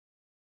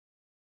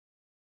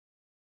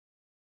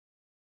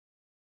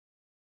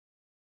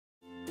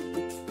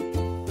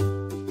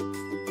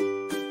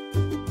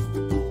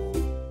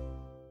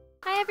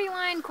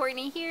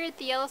Courtney here at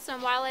the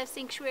Yellowstone Wildlife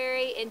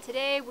Sanctuary, and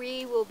today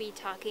we will be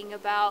talking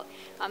about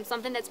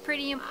something that's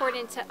pretty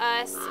important to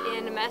us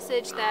and a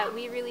message that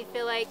we really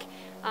feel like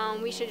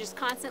we should just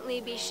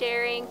constantly be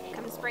sharing.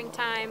 Come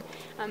springtime,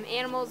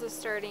 animals are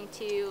starting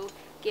to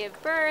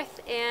give birth,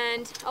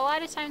 and a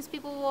lot of times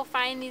people will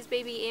find these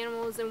baby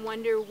animals and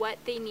wonder what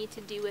they need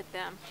to do with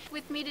them.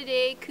 With me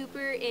today,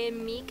 Cooper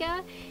and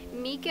Mika.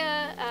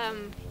 Mika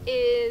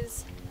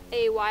is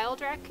a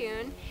wild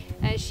raccoon.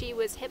 She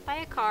was hit by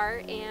a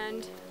car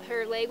and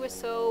her leg was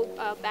so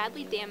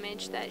badly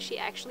damaged that she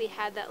actually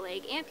had that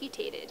leg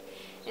amputated.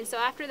 And so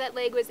after that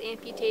leg was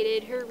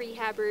amputated, her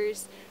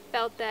rehabbers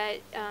felt that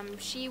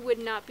she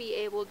would not be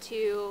able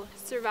to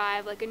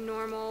survive like a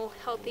normal,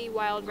 healthy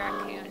wild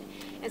raccoon.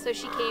 And so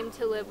she came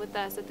to live with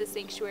us at the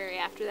sanctuary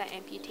after that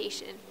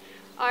amputation.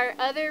 Our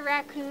other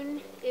raccoon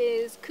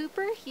is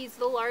Cooper. He's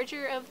the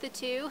larger of the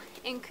two,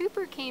 and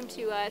Cooper came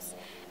to us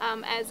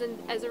as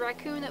a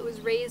raccoon that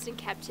was raised in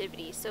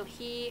captivity. So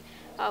he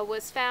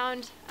was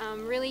found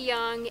really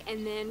young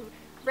and then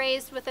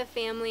raised with a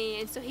family,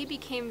 and so he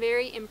became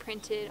very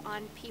imprinted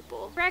on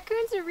people.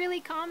 Raccoons are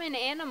really common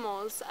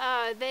animals.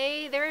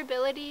 Their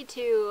ability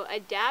to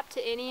adapt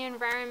to any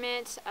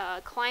environment,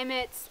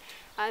 climates,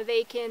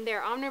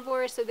 they're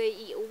omnivores, so they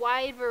eat a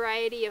wide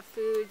variety of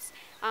foods.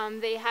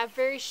 They have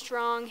very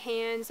strong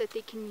hands that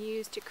they can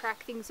use to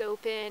crack things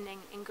open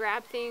and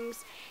grab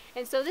things.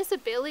 And so this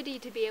ability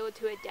to be able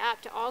to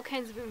adapt to all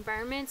kinds of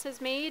environments has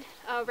made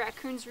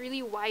raccoons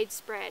really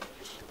widespread.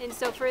 And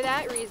so for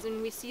that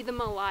reason, we see them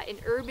a lot in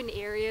urban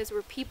areas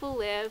where people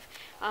live.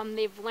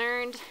 They've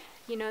learned,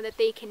 that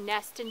they can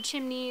nest in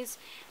chimneys,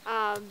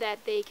 that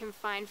they can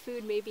find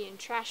food maybe in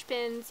trash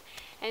bins.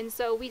 And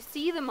so we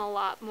see them a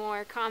lot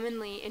more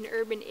commonly in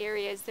urban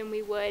areas than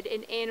we would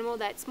an animal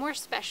that's more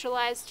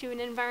specialized to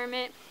an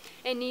environment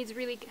and needs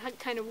really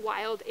kind of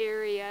wild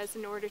areas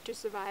in order to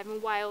survive,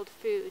 and wild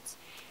foods.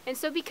 And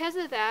so because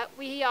of that,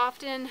 we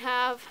often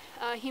have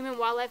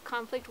human-wildlife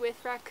conflict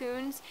with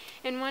raccoons,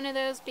 and one of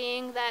those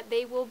being that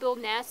they will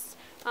build nests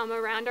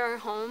around our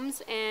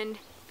homes, and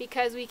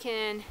because we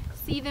can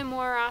see them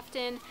more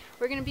often,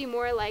 we're going to be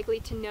more likely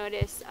to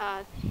notice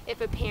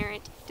if a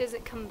parent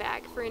doesn't come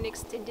back for an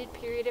extended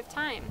period of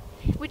time,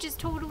 which is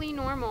totally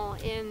normal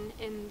in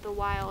the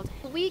wild.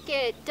 We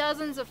get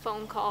dozens of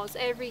phone calls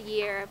every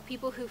year of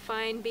people who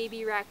find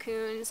baby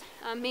raccoons.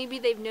 Maybe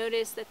they've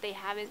noticed that they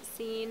haven't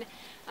seen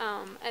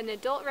an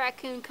adult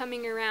raccoon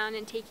coming around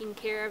and taking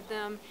care of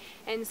them,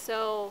 and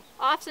so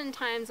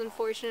oftentimes,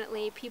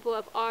 unfortunately, people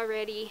have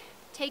already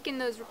taken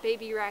those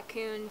baby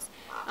raccoons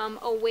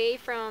away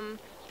from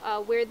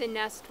where the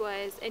nest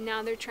was, and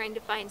now they're trying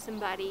to find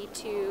somebody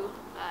to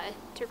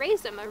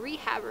raise them, a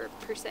rehabber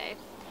per se.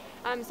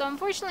 So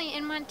unfortunately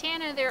in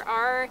Montana there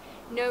are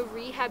no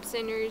rehab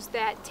centers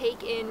that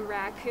take in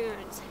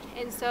raccoons,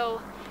 and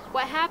so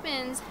what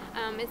happens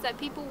is that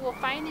people will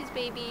find these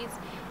babies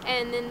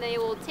and then they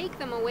will take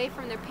them away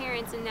from their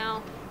parents, and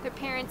now their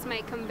parents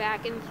might come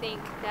back and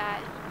think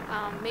that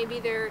maybe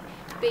their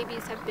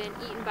babies have been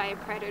eaten by a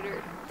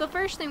predator. The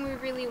first thing we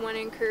really want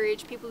to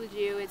encourage people to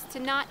do is to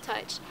not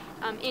touch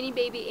any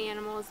baby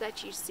animals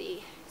that you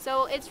see.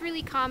 So it's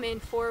really common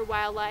for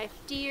wildlife,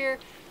 deer,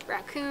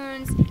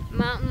 raccoons,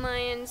 mountain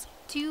lions,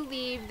 to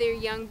leave their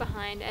young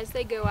behind as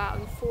they go out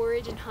and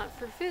forage and hunt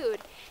for food.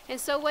 And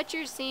so what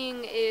you're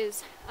seeing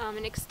is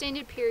an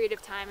extended period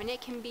of time, and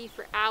it can be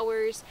for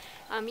hours.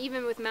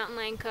 Even with mountain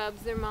lion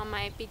cubs, their mom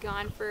might be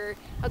gone for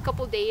a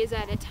couple days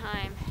at a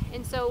time.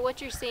 And so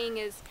what you're seeing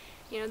is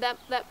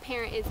that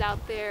parent is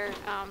out there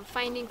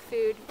finding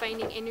food,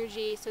 finding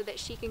energy so that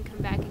she can come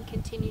back and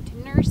continue to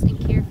nurse and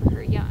care for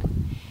her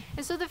young.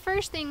 And so the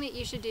first thing that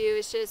you should do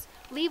is just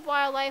leave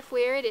wildlife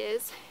where it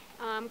is.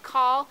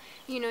 Call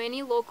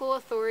any local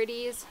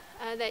authorities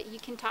that you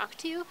can talk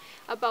to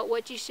about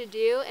what you should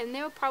do, and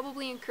they'll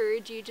probably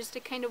encourage you just to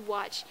kind of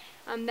watch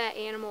that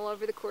animal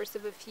over the course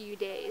of a few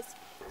days.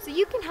 So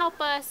you can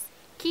help us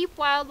keep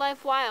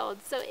wildlife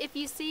wild. So if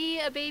you see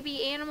a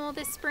baby animal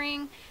this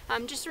spring,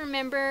 just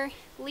remember,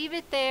 leave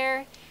it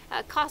there.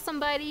 Call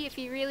somebody if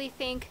you really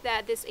think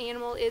that this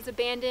animal is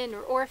abandoned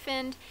or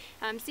orphaned.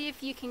 See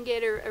if you can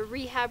get a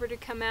rehabber to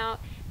come out.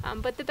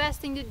 But the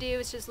best thing to do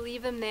is just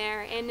leave them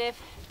there. And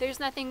if there's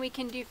nothing we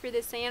can do for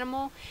this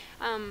animal,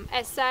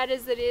 as sad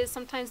as it is,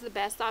 sometimes the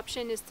best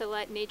option is to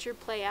let nature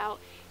play out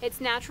its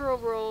natural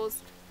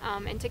roles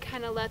and to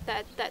kind of let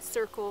that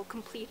circle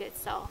complete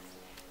itself.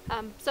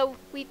 So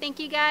we thank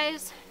you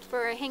guys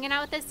for hanging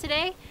out with us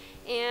today,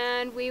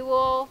 and we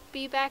will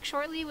be back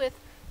shortly with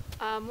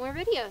more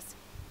videos.